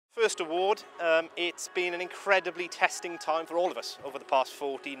first award. It's been an incredibly testing time for all of us over the past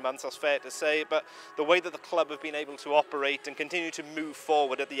 14 months, that's fair to say, but the way that the club have been able to operate and continue to move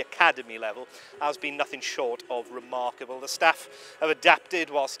forward at the academy level has been nothing short of remarkable. The staff have adapted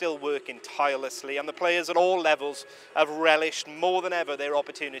while still working tirelessly, and the players at all levels have relished more than ever their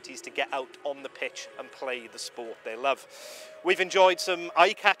opportunities to get out on the pitch and play the sport they love. We've enjoyed some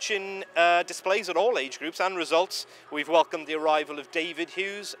eye-catching displays at all age groups and results. We've welcomed the arrival of David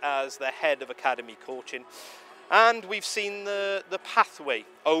Hughes as the head of academy coaching, and we've seen the pathway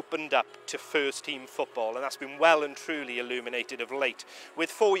opened up to first team football, and that's been well and truly illuminated of late, with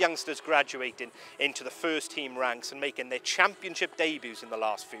 4 youngsters graduating into the first team ranks and making their championship debuts in the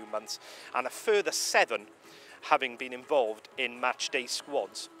last few months, and a further 7 having been involved in match day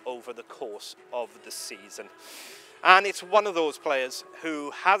squads over the course of the season. And it's one of those players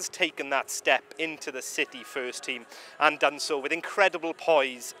who has taken that step into the City first team and done so with incredible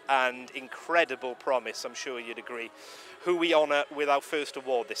poise and incredible promise, I'm sure you'd agree, who we honour with our first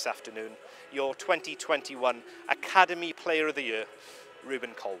award this afternoon, your 2021 Academy Player of the Year,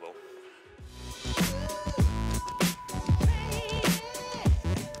 Rubin Colwill.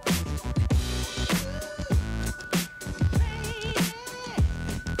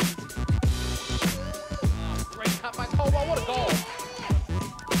 What a goal!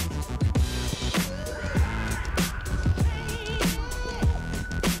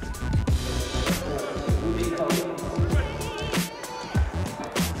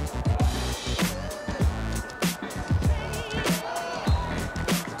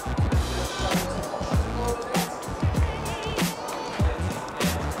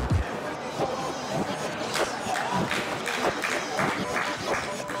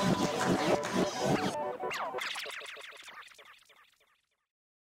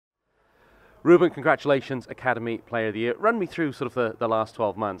 Rubin, congratulations, Academy Player of the Year. Run me through sort of the last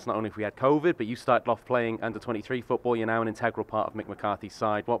 12 months. Not only have we had COVID, but you started off playing under-23 football. You're now an integral part of Mick McCarthy's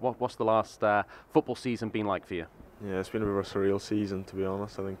side. What's the last football season been like for you? Yeah, it's been a bit of a surreal season, to be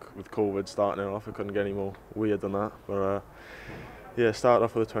honest. I think with COVID starting it off, it couldn't get any more weird than that. But yeah, started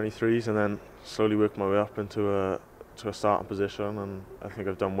off with the 23s and then slowly worked my way up into a starting position, and I think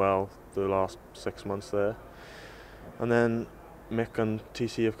I've done well the last 6 months there. And then Mick and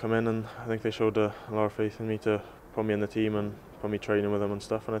TC have come in, and I think they showed a lot of faith in me to put me in the team and put me training with them and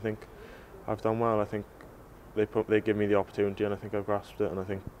stuff, and I think I've done well. I think they give me the opportunity, and I think I've grasped it, and I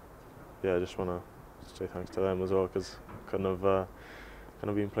think, yeah, I just want to say thanks to them as well, because I couldn't have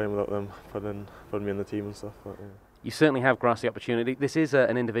been playing without them putting me in the team and stuff. But, yeah. You certainly have grasped the opportunity. This is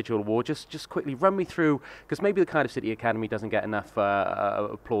an individual award. Just quickly run me through, because maybe the Cardiff City Academy doesn't get enough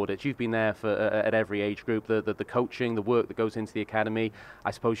plaudits. You've been there for at every age group. The coaching, the work that goes into the academy.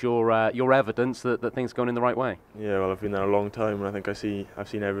 I suppose you're evidence that things are going in the right way. Yeah, well, I've been there a long time, and I think I've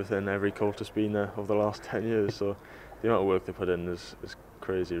seen everything every coach has been there over the last 10 years. So the amount of work they put in is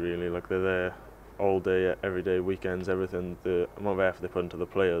crazy, really. Like, they're there all day, every day, weekends, everything. The amount of effort they put into the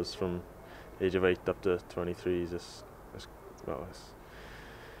players from age of 8 up to 23s is it's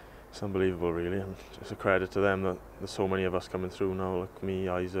unbelievable, really, and it's a credit to them that there's so many of us coming through now, like me,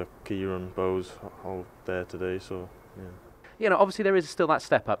 Isaac, Kieran, Bose, all there today. So yeah. You know, obviously there is still that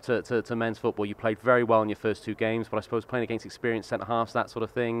step up to men's football. You played very well in your first 2 games, but I suppose playing against experienced centre-halves, that sort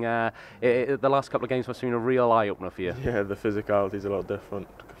of thing, the last couple of games must have been a real eye-opener for you. Yeah, the physicality is a lot different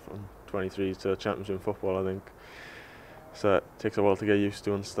from 23s to championship football, I think. So it takes a while to get used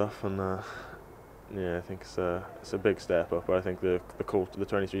to and stuff, and yeah, I think it's a big step up. But I think the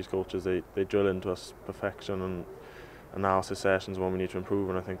 23s coaches, they drill into us perfection and analysis sessions when we need to improve,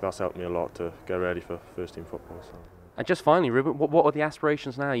 and I think that's helped me a lot to get ready for first team football. So. And just finally, Rubin, what are the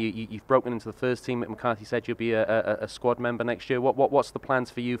aspirations now? You've broken into the first team. McCarthy said you'll be a squad member next year. What's the plans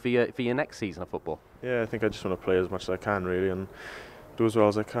for you for your next season of football? Yeah, I think I just want to play as much as I can, really, and do as well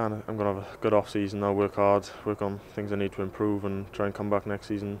as I can. I'm going to have a good off season now, work hard, work on things I need to improve, and try and come back next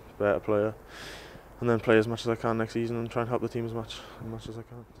season a better player, and then play as much as I can next season and try and help the team as much as I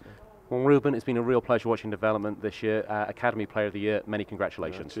can. So. Well, Rubin, it's been a real pleasure watching development this year. Academy Player of the Year, many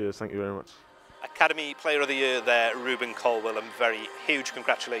congratulations. Cheers, thank you very much. Academy Player of the Year there, Rubin Colwill, and very huge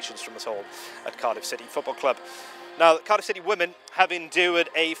congratulations from us all at Cardiff City Football Club. Now, Cardiff City women have endured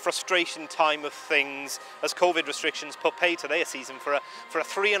a frustration time of things as COVID restrictions put paid to their season for a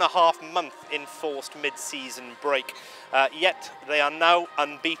 3.5-month enforced mid-season break. Yet they are now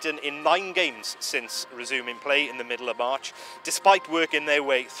unbeaten in 9 games since resuming play in the middle of March, despite working their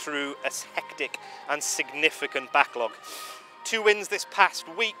way through a hectic and significant backlog. 2 wins this past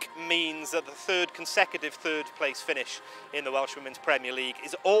week means that the 3rd consecutive 3rd place finish in the Welsh Women's Premier League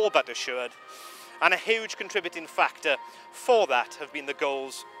is all but assured. And a huge contributing factor for that have been the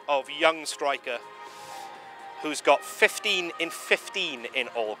goals of young striker who's got 15 in 15 in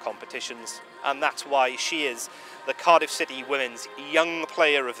all competitions, and that's why she is the Cardiff City Women's Young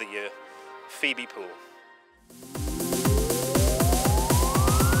Player of the Year, Phoebie Poole.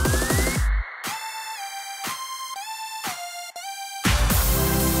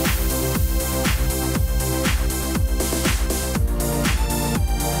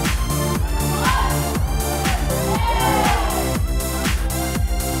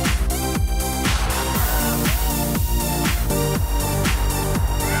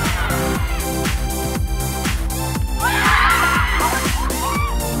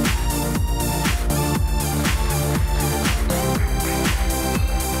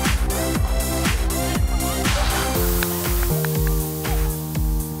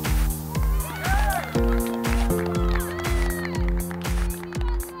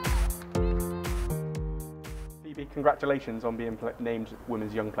 Congratulations on being named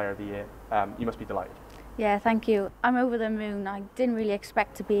Women's Young Player of the Year. You must be delighted. Yeah, thank you. I'm over the moon. I didn't really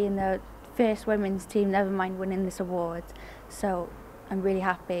expect to be in the first women's team, never mind winning this award. So I'm really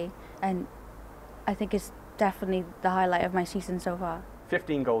happy, and I think it's definitely the highlight of my season so far.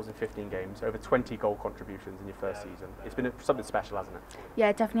 15 goals in 15 games, over 20 goal contributions in your first season. It's been something special, hasn't it? Yeah,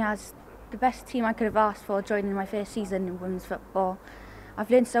 it definitely has. The best team I could have asked for joining my first season in women's football. I've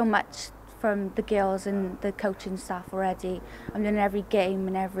learned so much from the girls and the coaching staff already. I'm learning every game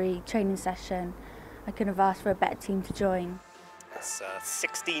and every training session. I couldn't have asked for a better team to join. It's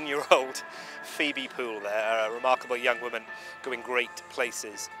 16-year-old Phoebie Poole there, a remarkable young woman going great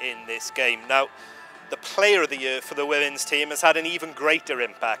places in this game. Now, the Player of the Year for the women's team has had an even greater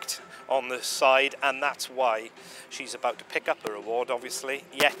impact on the side, and that's why she's about to pick up her award, obviously.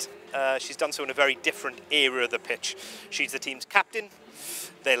 Yet, she's done so in a very different area of the pitch. She's the team's captain,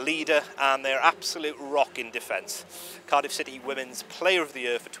 their leader, and their absolute rock in defence. Cardiff City Women's Player of the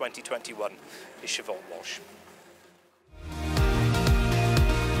Year for 2021 is Siobhan Walsh.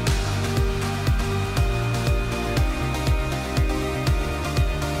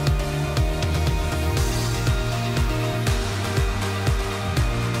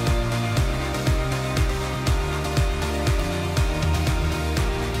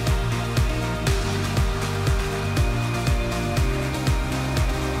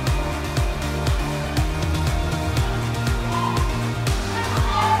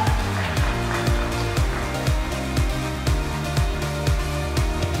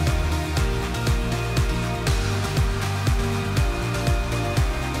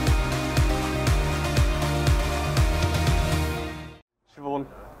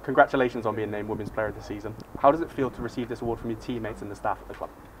 Congratulations on being named Women's Player of the Season. How does it feel to receive this award from your teammates and the staff at the club?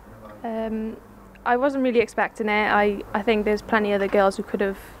 I wasn't really expecting it. I think there's plenty of other girls who could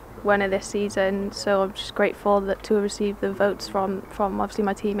have won it this season, so I'm just grateful that to have received the votes from obviously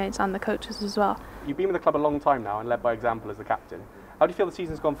my teammates and the coaches as well. You've been with the club a long time now and led by example as the captain. How do you feel the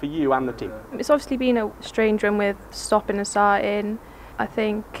season's gone for you and the team? It's obviously been a strange run with stopping and starting. I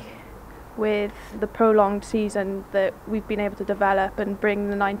think with the prolonged season that we've been able to develop and bring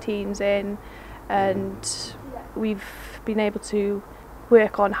the 19s in, and we've been able to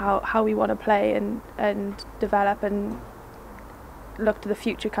work on how we want to play and develop and look to the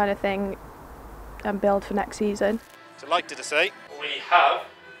future kind of thing and build for next season. Delighted to say we have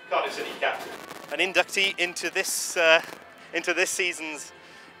Cardiff City captain, an inductee into this season's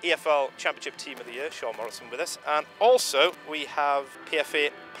EFL Championship Team of the Year, Sean Morrison, with us, and also we have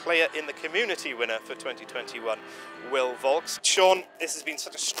PFA Player in the Community winner for 2021, Vaulks. Sean, this has been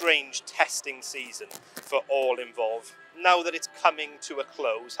such a strange testing season for all involved. Now that it's coming to a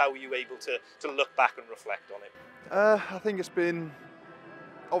close, how are you able to look back and reflect on it? I think it's been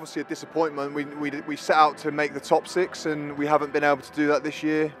obviously a disappointment. We set out to make the top six and we haven't been able to do that this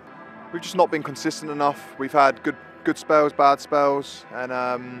year. We've just not been consistent enough. We've had good spells, bad spells,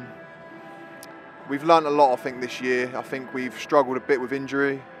 and we've learnt a lot, I think, this year. I think we've struggled a bit with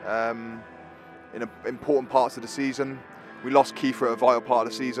injury in important parts of the season. We lost Kieffer at a vital part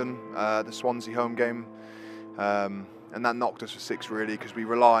of the season, the Swansea home game, and that knocked us for six really, because we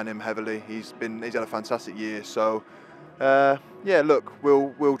rely on him heavily. He's had a fantastic year. So yeah, look,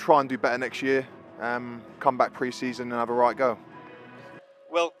 we'll try and do better next year. Come back pre-season and have a right go.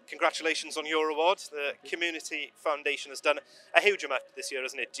 Well, congratulations on your award. The Community Foundation has done a huge amount this year,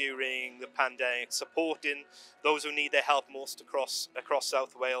 hasn't it, during the pandemic, supporting those who need their help most across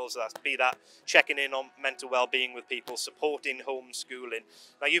South Wales, be that checking in on mental well-being with people, supporting homeschooling.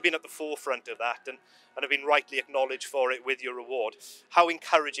 Now, you've been at the forefront of that and have been rightly acknowledged for it with your award. How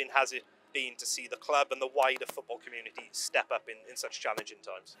encouraging has it been to see the club and the wider football community step up in such challenging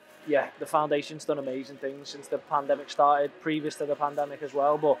times? Yeah, the foundation's done amazing things since the pandemic started, previous to the pandemic as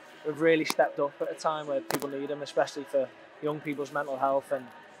well, but we've really stepped up at a time where people need them, especially for young people's mental health,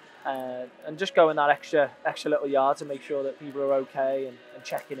 and just going that extra little yard to make sure that people are okay and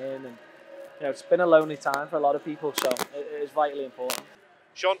checking in. And it's been a lonely time for a lot of people, so it is vitally important.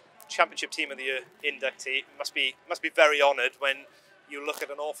 Sean, Championship Team of the Year inductee, must be very honoured when you look at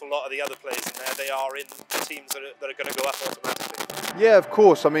an awful lot of the other players in there. They are in the teams that are going to go up automatically. Yeah, of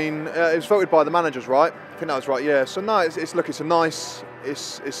course. I mean, it was voted by the managers, right? I think that was right. Yeah. So no, it's a nice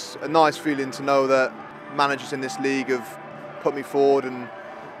feeling to know that managers in this league have put me forward and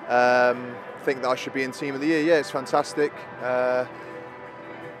think that I should be in Team of the Year. Yeah, it's fantastic.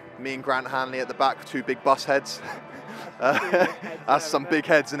 Me and Grant Hanley at the back, two big bus heads. That's some big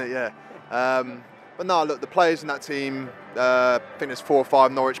heads, isn't it? Yeah. But no, look, the players in that team, I think there's 4 or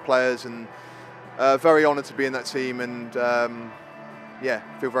 5 Norwich players, and very honoured to be in that team, and yeah,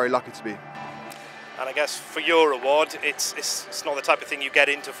 feel very lucky to be. And I guess for your award, it's not the type of thing you get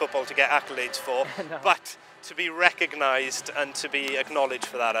into football to get accolades for, no. But to be recognised and to be acknowledged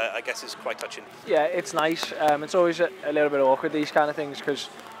for that, I guess is quite touching. Yeah, it's nice. It's always a little bit awkward, these kind of things, because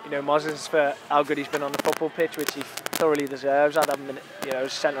Moses, for how good he's been on the football pitch, which he thoroughly deserves. I'd have him been,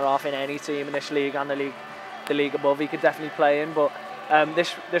 centre half in any team in this league and the league above. He could definitely play in. But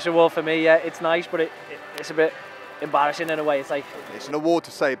this award for me, yeah, it's nice, but it's a bit embarrassing in a way. It's an award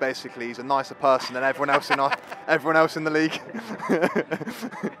to say basically he's a nicer person than everyone else in the league.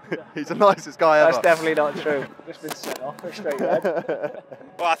 He's the nicest guy ever. That's definitely not true. Just been sent off a straight red.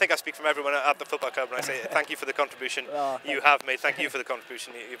 Well, I think I speak from everyone at the football club when I say thank you for the contribution you have made. Thank you for the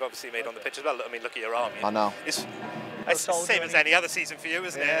contribution you've obviously made on the pitch as well. I mean, look at your arm. I know. It's the same as any other season for you,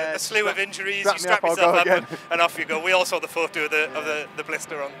 isn't it? A slew of injuries, you strap yourself up and off you go. We all saw the photo of the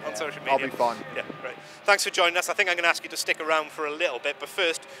blister on social media. I'll be fine. Yeah, right. Thanks for joining us. I think I'm going to ask you to stick around for a little bit, but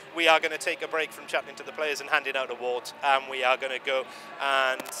first we are going to take a break from chatting to the players and handing out awards, and we are going to go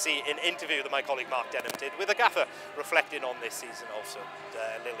and see an interview that my colleague Mark Denham did with a gaffer reflecting on this season also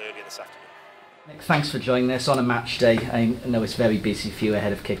a little earlier this afternoon. Nick, thanks for joining us on a match day. I know it's very busy for you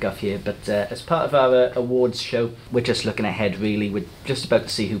ahead of kick-off here, but as part of our awards show, we're just looking ahead really. We're just about to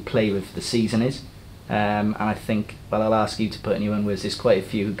see who Player of the Season is, and I think, well, I'll ask you to put in your own words, there's quite a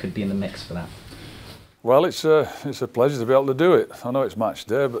few who could be in the mix for that. Well, it's a pleasure to be able to do it. I know it's match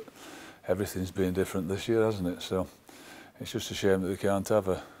day, but everything's been different this year, hasn't it? So it's just a shame that we can't have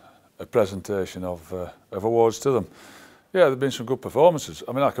a presentation of awards to them. Yeah, there've been some good performances.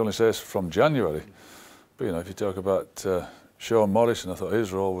 I mean, I can only say this from January, but if you talk about Sean Morrison, I thought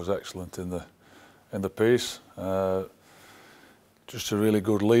his role was excellent in the piece. Just a really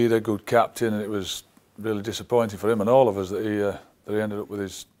good leader, good captain, and it was really disappointing for him and all of us that he ended up with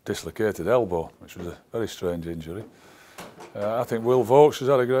his dislocated elbow, which was a very strange injury. I think Vaulks has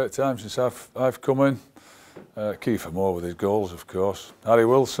had a great time since I've come in. Kieffer more with his goals, of course. Harry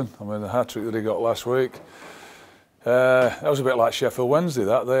Wilson, I mean, the hat-trick that he got last week. That was a bit like Sheffield Wednesday,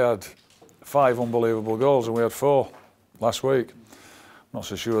 that. They had 5 unbelievable goals and we had 4 last week. I'm not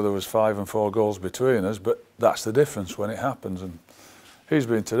so sure there was 5 and 4 goals between us, but that's the difference when it happens, and he's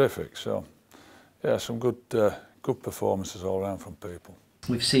been terrific. So, yeah, some good performances all around from people.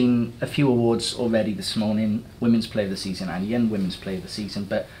 We've seen a few awards already this morning, Women's Player of the Season and Young Women's Player of the Season,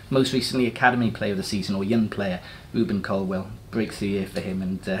 but most recently Academy Player of the Season or Young Player, Rubin Colwill. Breakthrough year for him,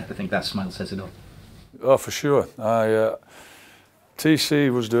 and I think that smile says it all. Oh, for sure.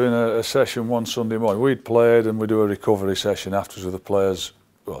 TC was doing a session one Sunday morning. We'd played and we do a recovery session afterwards with the players.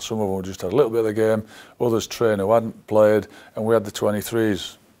 Well, some of them just had a little bit of the game, others train who hadn't played, and we had the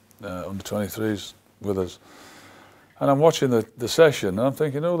 23s, under 23s with us. And I'm watching the session and I'm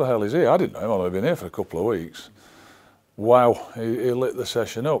thinking, who the hell is he? I didn't know him, I've only been here for a couple of weeks. Wow, he lit the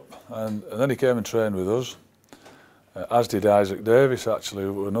session up. And then he came and trained with us, as did Isaac Davis, actually,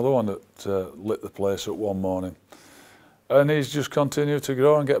 another one that lit the place up one morning. And he's just continued to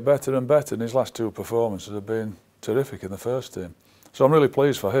grow and get better and better, and his last 2 performances have been terrific in the first team. So I'm really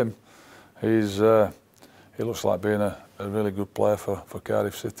pleased for him. He looks like being a really good player for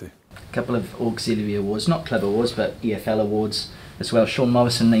Cardiff City. A couple of auxiliary awards, not club awards, but EFL awards as well. Sean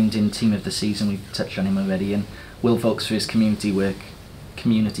Morrison named in Team of the Season, we've touched on him already, and Vaulks for his community work,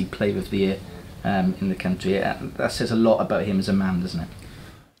 Community Player of the Year in the country. That says a lot about him as a man, doesn't it?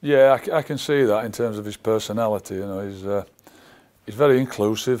 Yeah, I can see that in terms of his personality. He's very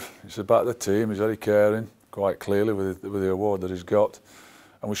inclusive. It's about the team. He's very caring, quite clearly with the award that he's got,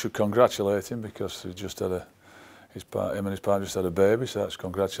 and we should congratulate him because he just had him and his partner just had a baby, so that's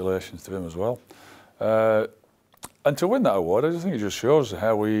congratulations to him as well. And to win that award, I think it just shows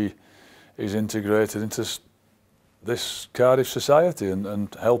how he he's integrated into this Cardiff society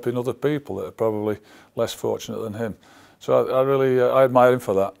and helping other people that are probably less fortunate than him. So I really I admire him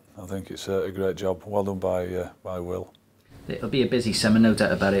for that. I think it's a great job. Well done by Will. It'll be a busy summer, no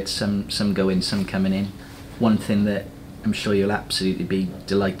doubt about it. Some going, some coming in. One thing that I'm sure you'll absolutely be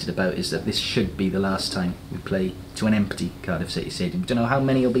delighted about is that this should be the last time we play to an empty Cardiff City Stadium. Don't know how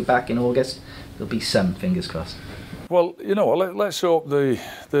many will be back in August. There'll be some, fingers crossed. Well, you know, let's hope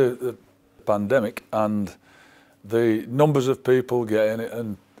the pandemic and the numbers of people getting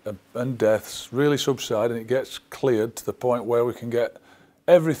it and deaths really subside and it gets cleared to the point where we can get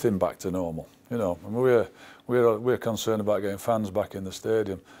everything back to normal. You know, and we're concerned about getting fans back in the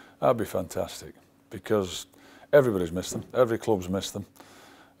stadium. That'd be fantastic because everybody's missed them. Every club's missed them.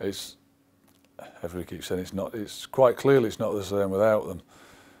 Everybody keeps saying it's not. It's quite clearly it's not the same without them.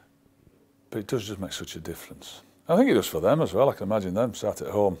 But it does just make such a difference. I think it does for them as well. I can imagine them sat at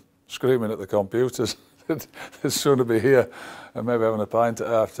home screaming at the computers. They'd sooner be here and maybe having a pint at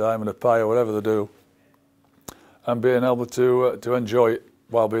half time and a pie or whatever they do, and being able to enjoy it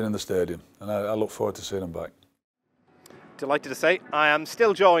while being in the stadium. And I look forward to seeing them back. Delighted to say I am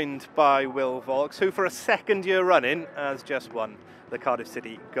still joined by Will Vaulks, who for a second year running has just won the Cardiff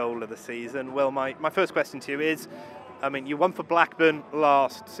City goal of the season. Will, my first question to you is, I mean, you won for Blackburn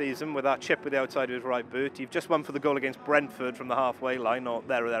last season with that chip with the outside of his right boot. You've just won for the goal against Brentford from the halfway line, or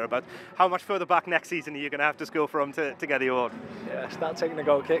there or thereabouts. How much further back next season are you going to have to score from to get the award? Yeah, start taking the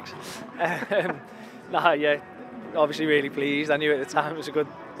goal kicks. Yeah, obviously really pleased. I knew at the time it was a good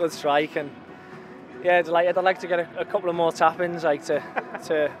strike, and yeah, delighted. I'd like to get a couple of more tap-ins, like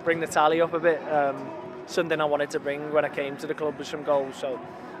to bring the tally up a bit. Something I wanted to bring when I came to the club was some goals, so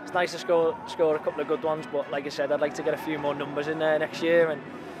it's nice to score a couple of good ones, but like I said, I'd like to get a few more numbers in there next year, and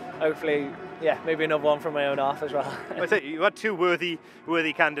hopefully, yeah, maybe another one from my own half as well. I say you had two worthy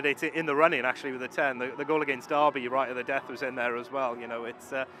candidates in the running actually with the 10. The goal against Derby right at the death was in there as well. You know,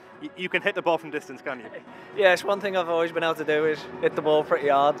 it's you can hit the ball from distance, can you? Yeah, it's one thing I've always been able to do is hit the ball pretty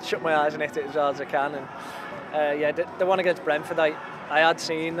hard, shut my eyes and hit it as hard as I can. And yeah, the one against Brentford, I had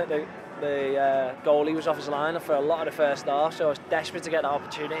seen that the goalie was off his line for a lot of the first half, so I was desperate to get that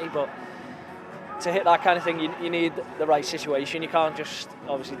opportunity, but to hit that kind of thing you need the right situation. You can't just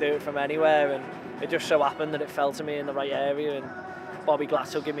obviously do it from anywhere, and it just so happened that it fell to me in the right area, and Bobby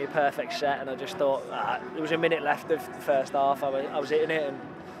Glatzel gave me a perfect set, and I just thought there was a minute left of the first half. I was hitting it, and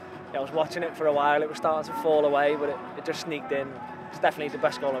I was watching it for a while. It was starting to fall away, but it just sneaked in. It's definitely the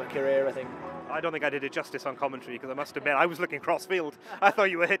best goal of my career, I think. I don't think I did it justice on commentary, because I must admit I was looking crossfield. I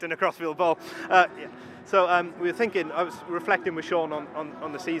thought you were hitting a crossfield ball. Yeah. So we were thinking, I was reflecting with Sean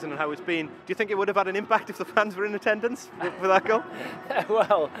on the season and how it's been. Do you think it would have had an impact if the fans were in attendance for that goal?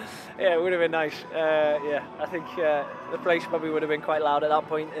 Well, yeah, it would have been nice. Yeah, I think the place probably would have been quite loud at that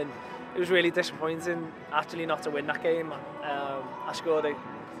point, and it was really disappointing actually not to win that game. I scored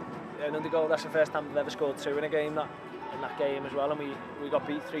another goal. That's the first time I've ever scored two in a game in that game as well, and we got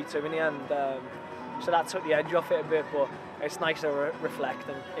beat 3-2 in the end, so that took the edge off it a bit, but it's nice to reflect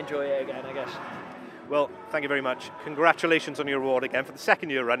and enjoy it again, I guess. Well, thank you very much. Congratulations on your award again for the second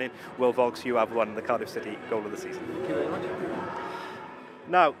year running. Will Vaulks, you have won the Cardiff City goal of the season. Thank you very much.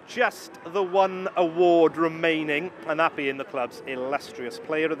 Now, just the one award remaining, and that being the club's illustrious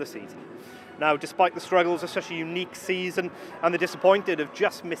player of the season. Now, despite the struggles of such a unique season and the disappointed of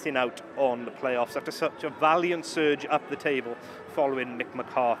just missing out on the playoffs after such a valiant surge up the table following Mick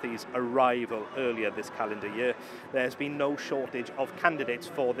McCarthy's arrival earlier this calendar year, there's been no shortage of candidates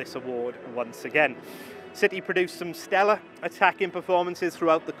for this award once again. City produced some stellar attacking performances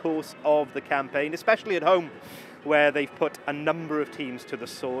throughout the course of the campaign, especially at home, where they've put a number of teams to the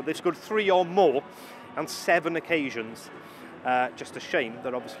sword. They've scored 3 or more on 7 occasions. Just a shame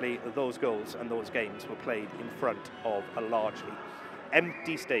that obviously those goals and those games were played in front of a largely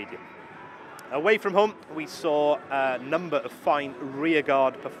empty stadium. Away from home, we saw a number of fine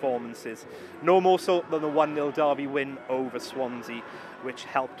rearguard performances, no more so than the 1-0 Derby win over Swansea, which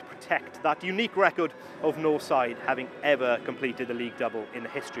helped protect that unique record of no side having ever completed a league double in the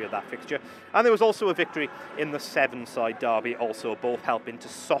history of that fixture. And there was also a victory in the 7-side Derby, also both helping to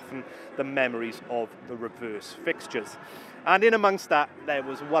soften the memories of the reverse fixtures. And in amongst that, there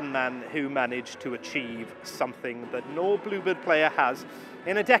was one man who managed to achieve something that no Bluebird player has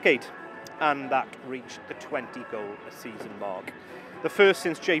in a decade, and that reached the 20-goal-a-season mark. The first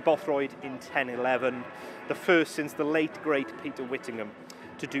since Jay Bothroyd in 10-11, the first since the late, great Peter Whittingham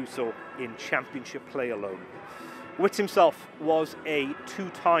to do so in Championship play alone. Witts himself was a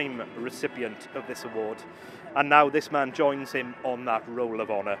 2-time recipient of this award, and now this man joins him on that roll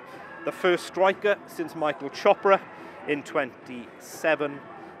of honour. The first striker since Michael Chopra in 27,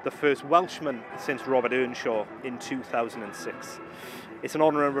 the first Welshman since Robert Earnshaw in 2006. It's an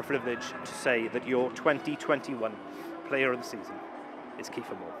honour and a privilege to say that your 2021 Player of the Season is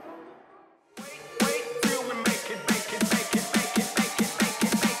Kieffer Moore.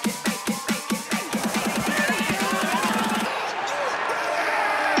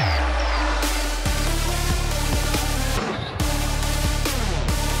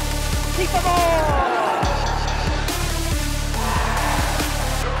 Kieffer Moore!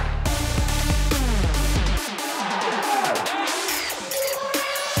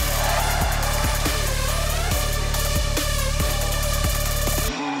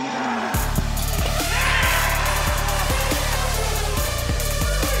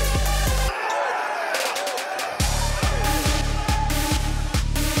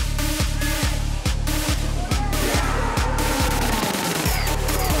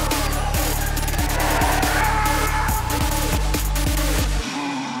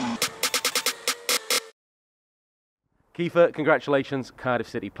 Kieffer, congratulations, Cardiff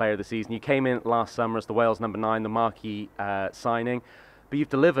City Player of the Season. You came in last summer as the Wales #9, the marquee signing, but you've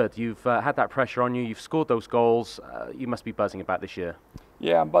delivered. You've had that pressure on you. You've scored those goals. You must be buzzing about this year.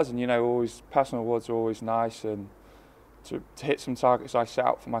 Yeah, I'm buzzing. You know, always personal awards are always nice, and to hit some targets I set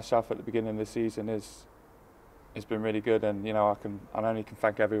out for myself at the beginning of the season has been really good. And you know, I only can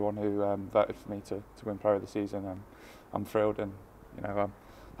thank everyone who voted for me to win Player of the Season. I'm thrilled, and you know.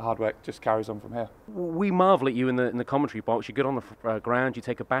 The hard work just carries on from here. We marvel at you in the commentary box. You're good on the ground. You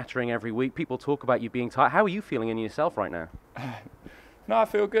take a battering every week. People talk about you being tight. How are you feeling in yourself right now? No, I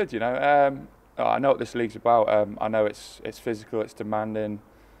feel good. You know, I know what this league's about. I know it's physical, it's demanding,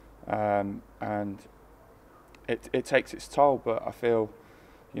 and it takes its toll. But I feel,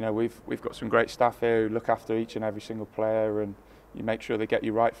 you know, we've got some great staff here who look after each and every single player, and you make sure they get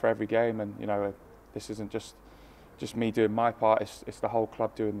you right for every game. And you know, this isn't just me doing my part, it's the whole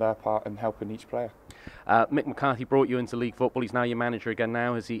club doing their part and helping each player. Mick McCarthy brought you into league football. He's now your manager again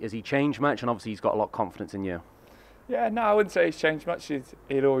now. Has he changed much? And obviously he's got a lot of confidence in you. Yeah, no, I wouldn't say he's changed much.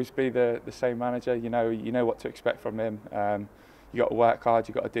 He'd always be the same manager. You know what to expect from him. You got to work hard,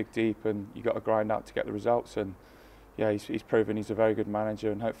 you got to dig deep, and you got to grind out to get the results. And yeah, he's proven he's a very good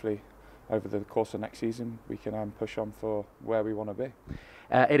manager, and hopefully over the course of next season we can push on for where we want to be.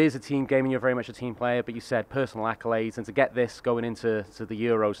 It is a team game, and you're very much a team player, but you said personal accolades, and to get this going into the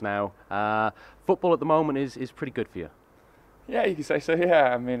Euros now, football at the moment is pretty good for you. Yeah, you can say so.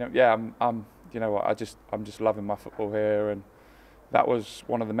 Yeah, I mean, yeah, I'm you know what, I'm just loving my football here, and that was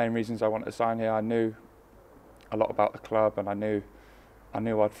one of the main reasons I wanted to sign here. I knew a lot about the club, and I knew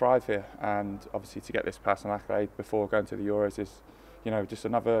I'd thrive here, and obviously to get this personal accolade before going to the Euros is, you know, just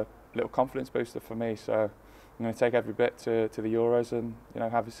another little confidence booster for me. So I'm going to take every bit to the Euros and, you know,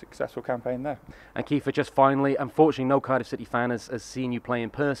 have a successful campaign there. And Kieffer, just finally, unfortunately no Cardiff City fan has seen you play in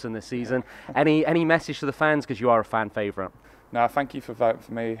person this season. Any message to the fans, because you are a fan favourite? No, thank you for voting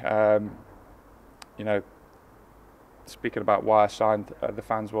for me. You know, speaking about why I signed, the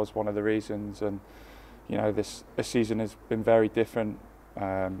fans was one of the reasons, and you know, this season has been very different.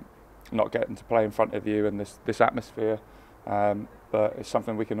 Not getting to play in front of you and this atmosphere, but it's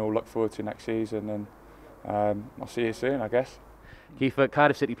something we can all look forward to next season, and I'll see you soon, I guess. Kieffer,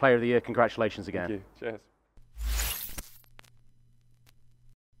 Cardiff City Player of the Year, congratulations again. Thank you. Cheers.